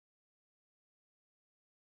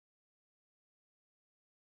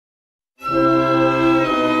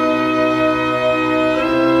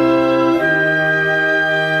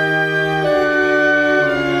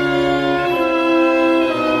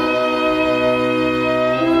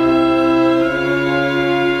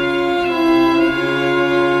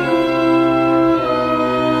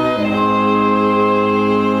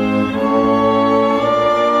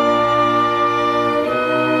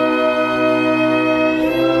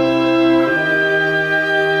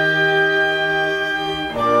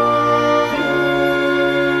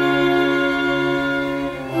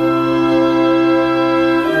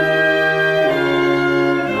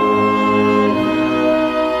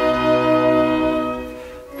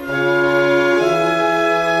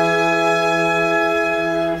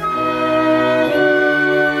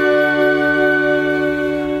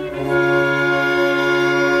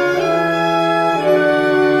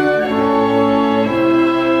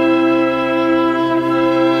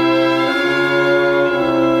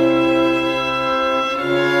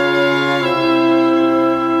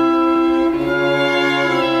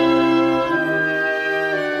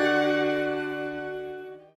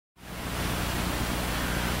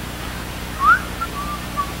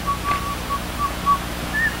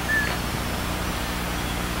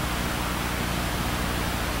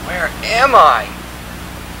Am I?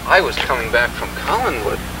 I was coming back from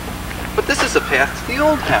Collinwood, but this is a path to the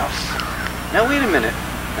old house. Now wait a minute,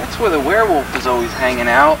 that's where the werewolf is always hanging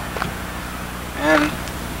out, and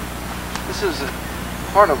this is a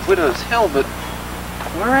part of Widow's Hill, but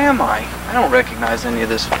where am I? I don't recognize any of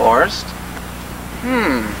this forest.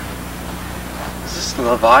 Is this the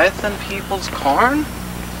Leviathan People's Cairn?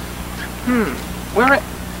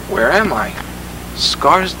 Where am I?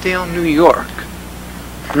 Scarsdale, New York.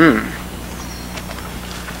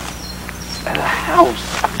 At a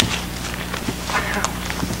house.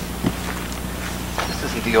 This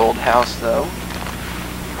isn't the old house, though.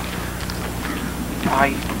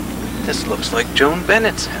 Why, this looks like Joan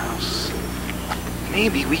Bennett's house.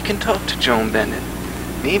 Maybe we can talk to Joan Bennett.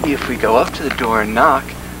 Maybe if we go up to the door and knock,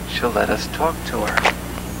 she'll let us talk to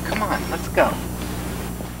her. Come on, let's go.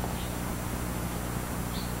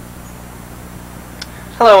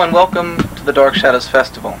 Hello and welcome to the Dark Shadows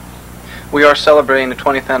Festival. We are celebrating the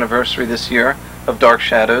 20th anniversary this year of Dark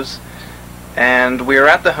Shadows, and we are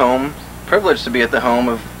at the home, privileged to be at the home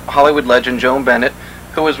of Hollywood legend Joan Bennett,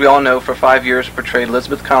 who, as we all know, for 5 years portrayed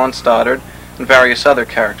Elizabeth Collins Stoddard and various other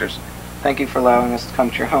characters. Thank you for allowing us to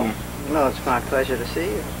come to your home. Well, it's my pleasure to see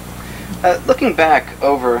you. Looking back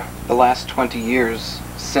over the last 20 years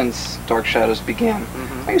since Dark Shadows began,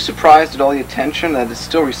 are you surprised at all the attention that it's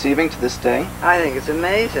still receiving to this day? I think it's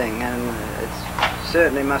amazing, and it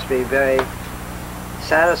certainly must be very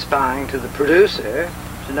satisfying to the producer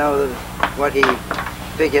to know that what he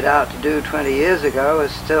figured out to do 20 years ago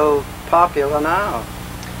is still popular now.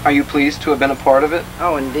 Are you pleased to have been a part of it?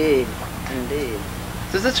 Oh, indeed. Indeed.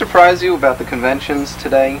 Does it surprise you about the conventions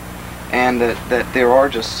today, and that there are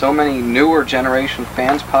just so many newer generation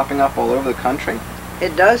fans popping up all over the country?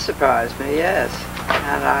 It does surprise me, yes,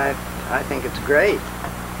 and I think it's great.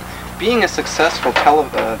 Being a successful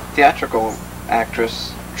theatrical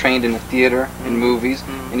actress, trained in the theater, in movies,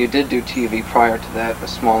 and you did do TV prior to that, a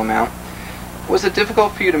small amount, was it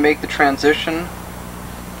difficult for you to make the transition?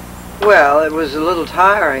 Well, it was a little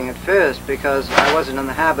tiring at first because I wasn't in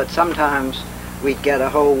the habit. Sometimes we'd get a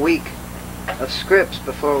whole week of scripts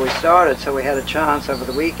before we started, so we had a chance over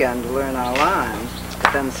the weekend to learn our lines.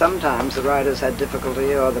 But then sometimes the writers had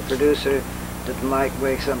difficulty, or the producer didn't like the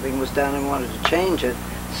way something was done and wanted to change it,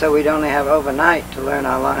 so we'd only have overnight to learn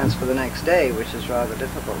our lines for the next day, which is rather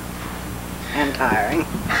difficult and tiring.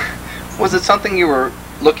 Was it something you were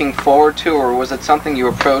looking forward to, or was it something you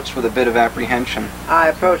approached with a bit of apprehension? I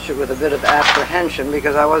approached it with a bit of apprehension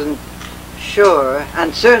because I wasn't sure,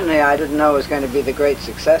 and certainly I didn't know it was going to be the great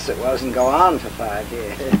success it was and go on for 5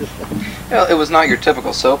 years. Well, it was not your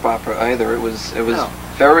typical soap opera either. It was No.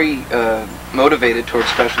 very motivated towards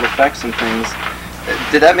special effects and things.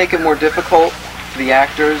 Did that make it more difficult for the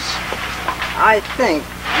actors? I think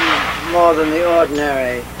more than the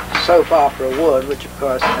ordinary soap opera would, which of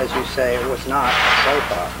course, as you say, it was not a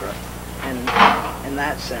soap opera. And in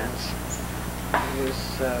that sense, it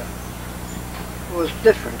was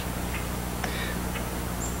different.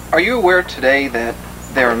 Are you aware today that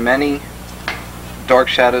there are many Dark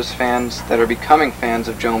Shadows fans that are becoming fans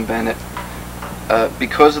of Joan Bennett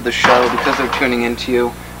because of the show, because they're tuning into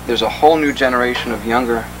you? There's a whole new generation of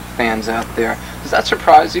younger fans out there. Does that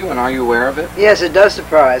surprise you, and are you aware of it? Yes, it does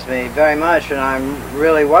surprise me very much, and I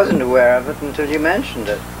really wasn't aware of it until you mentioned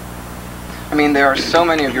it. I mean, there are so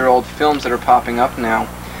many of your old films that are popping up now,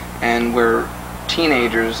 and where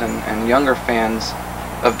teenagers and younger fans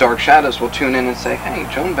of Dark Shadows will tune in and say, hey,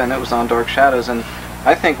 Joan Bennett was on Dark Shadows, and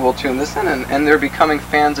I think we'll tune this in, and they're becoming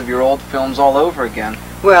fans of your old films all over again.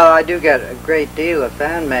 Well, I do get a great deal of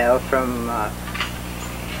fan mail from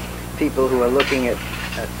people who are looking at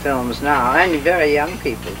films now, and very young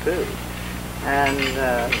people too. And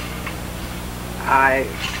I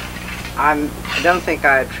don't think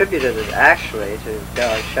I attributed it actually to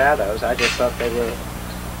Dark Shadows. I just thought they were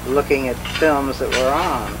looking at films that were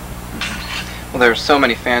on. Well, there are so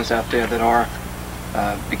many fans out there that are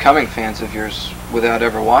becoming fans of yours without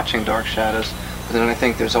ever watching Dark Shadows. But then I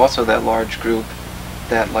think there's also that large group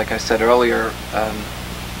that, like I said earlier,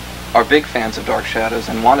 are big fans of Dark Shadows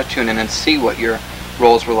and want to tune in and see what your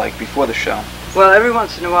roles were like before the show. Well, every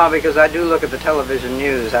once in a while, because I do look at the television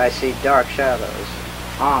news, I see Dark Shadows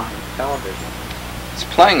on television. It's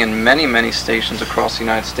playing in many, many stations across the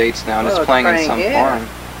United States now, and well, it's playing in some here. foreign.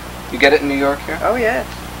 You get it in New York here? Oh, yes.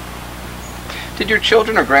 Did your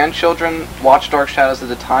children or grandchildren watch Dark Shadows at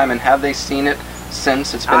the time, and have they seen it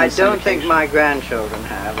since it's been in syndication? I don't think my grandchildren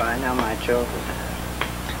have. I know my children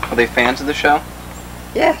have. Are they fans of the show?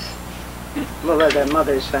 Yes. Well, they're their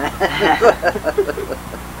mother's fans.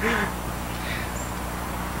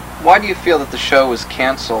 Why do you feel that the show was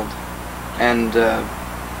canceled, and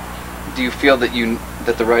do you feel that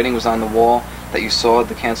the writing was on the wall, that you saw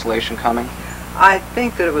the cancellation coming? I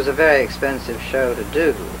think that it was a very expensive show to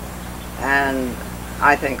do, and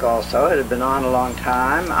I think also it had been on a long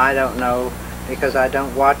time. I don't know, because I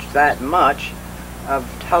don't watch that much of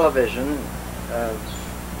television,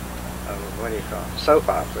 what do you call it, soap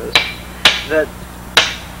operas, that...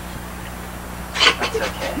 That's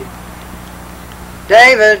okay.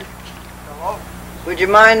 David! Hello? Would you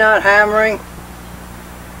mind not hammering?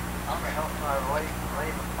 I'm going to help my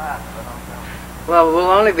leave a class, but I don't know. Well, we'll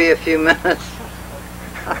only be a few minutes.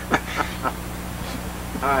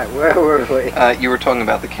 All right, where were we? You were talking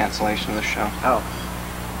about the cancellation of the show. Oh.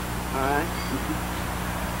 All right.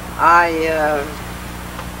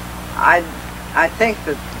 I think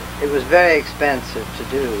that it was very expensive to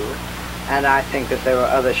do, and I think that there were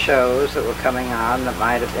other shows that were coming on that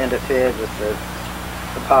might have interfered with the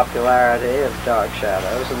popularity of Dark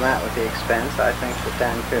Shadows, and that with the expense, I think that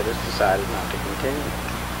Dan Curtis decided not to continue.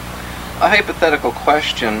 A hypothetical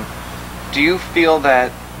question. Do you feel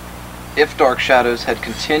that if Dark Shadows had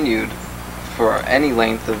continued for any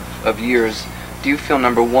length of years, do you feel,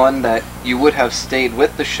 number one, that you would have stayed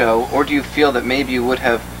with the show, or do you feel that maybe you would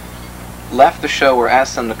have left the show or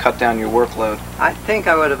asked them to cut down your workload? I think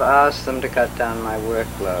I would have asked them to cut down my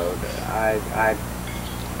workload.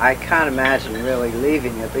 I can't imagine really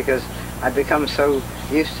leaving it, because I'd become so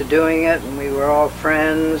used to doing it, and we were all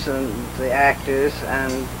friends, and the actors,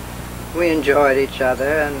 and we enjoyed each other,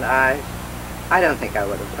 and I don't think I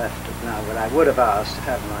would have left it, no, but I would have asked to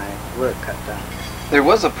have my work cut down. There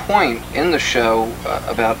was a point in the show,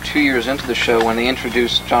 about 2 years into the show, when they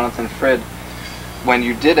introduced Jonathan Frid, when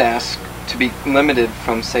you did ask to be limited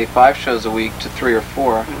from, say, 5 shows a week to 3 or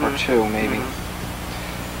 4, or 2 maybe.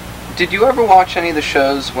 Did you ever watch any of the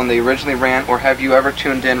shows when they originally ran, or have you ever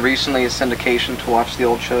tuned in recently as syndication to watch the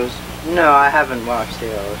old shows? No, I haven't watched the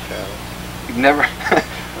old shows. You've never...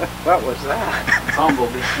 What was that?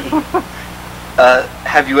 Bumblebee.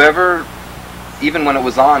 Have you ever, even when it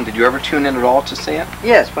was on, did you ever tune in at all to see it?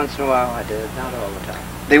 Yes, once in a while I did, not all the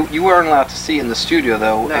time. You weren't allowed to see it in the studio,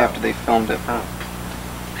 though, No. after they filmed it.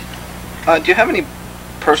 Oh. Do you have any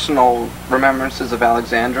personal remembrances of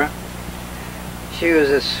Alexandra? She was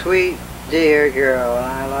a sweet, dear girl, and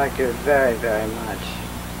I liked her very, very much.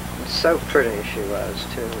 And so pretty she was,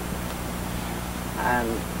 too. And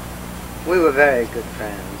we were very good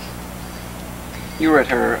friends. You were at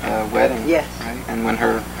her wedding, Yes. right? And when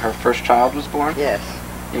her first child was born? Yes.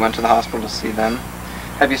 You went to the hospital to see them.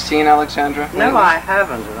 Have you seen Alexandra? No, lately? I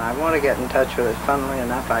haven't, and I want to get in touch with her. Funnily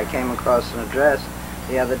enough, I came across an address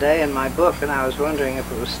the other day in my book, and I was wondering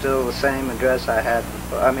if it was still the same address I had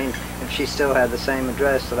before. I mean, if she still had the same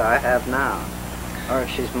address that I have now, or if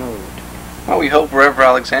she's moved. Well, we hope wherever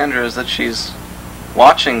Alexandra is that she's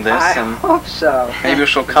watching this, I and hope so. maybe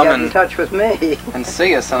she'll come Get in touch with me. and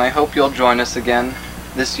see us, and I hope you'll join us again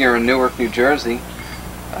this year in Newark, New Jersey,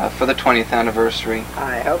 for the 20th anniversary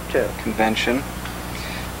I hope to. convention.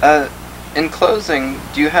 In closing,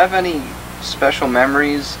 do you have any special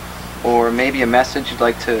memories or maybe a message you'd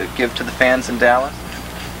like to give to the fans in Dallas?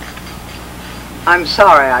 I'm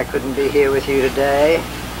sorry I couldn't be here with you today,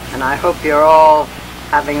 and I hope you're all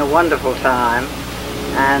having a wonderful time,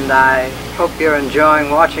 and I hope you're enjoying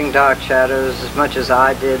watching Dark Shadows as much as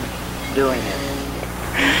I did doing it.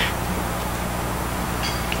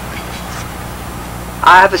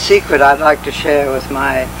 I have a secret I'd like to share with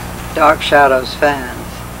my Dark Shadows fans.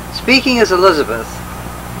 Speaking as Elizabeth,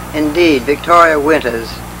 indeed, Victoria Winters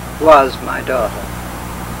was my daughter.